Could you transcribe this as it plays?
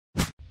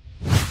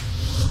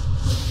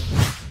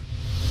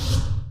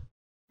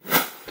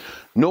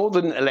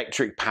Northern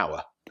Electric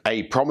Power,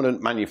 a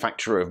prominent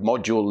manufacturer of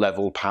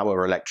module-level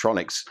power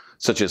electronics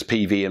such as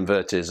PV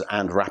inverters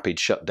and rapid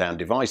shutdown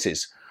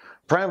devices,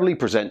 proudly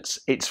presents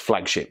its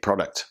flagship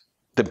product,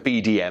 the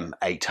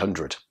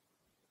BDM-800.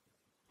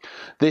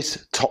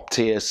 This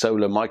top-tier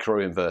solar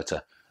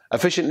microinverter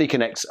efficiently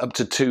connects up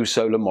to 2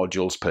 solar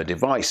modules per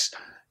device,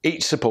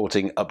 each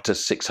supporting up to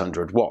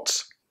 600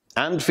 watts,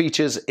 and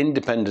features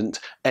independent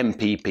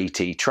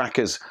MPPT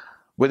trackers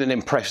with an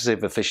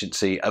impressive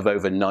efficiency of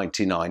over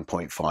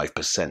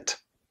 99.5%.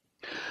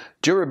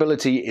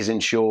 Durability is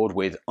ensured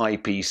with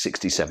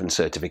IP67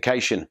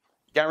 certification,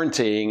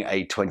 guaranteeing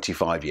a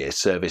 25-year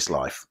service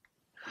life.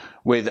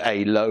 With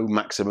a low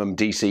maximum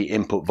DC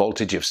input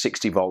voltage of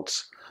 60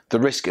 volts,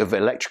 the risk of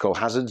electrical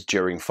hazards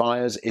during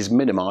fires is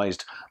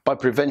minimised by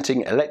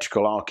preventing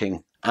electrical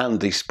arcing and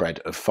the spread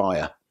of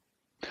fire.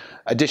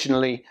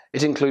 Additionally,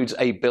 it includes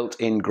a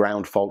built-in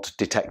ground fault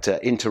detector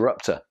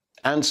interrupter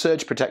and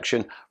surge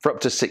protection for up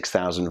to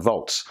 6,000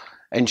 volts,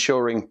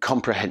 ensuring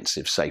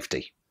comprehensive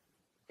safety.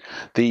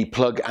 The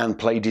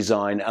plug-and-play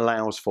design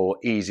allows for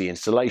easy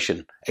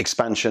installation,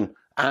 expansion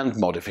and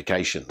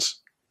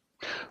modifications.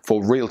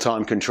 For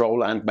real-time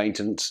control and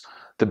maintenance,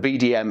 the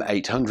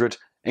BDM-800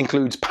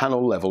 includes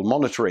panel-level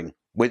monitoring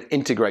with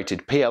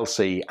integrated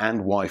PLC and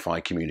Wi-Fi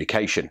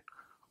communication,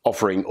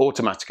 offering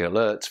automatic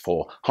alerts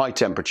for high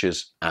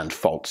temperatures and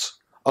faults,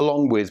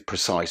 along with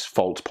precise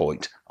fault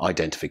point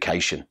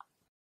identification.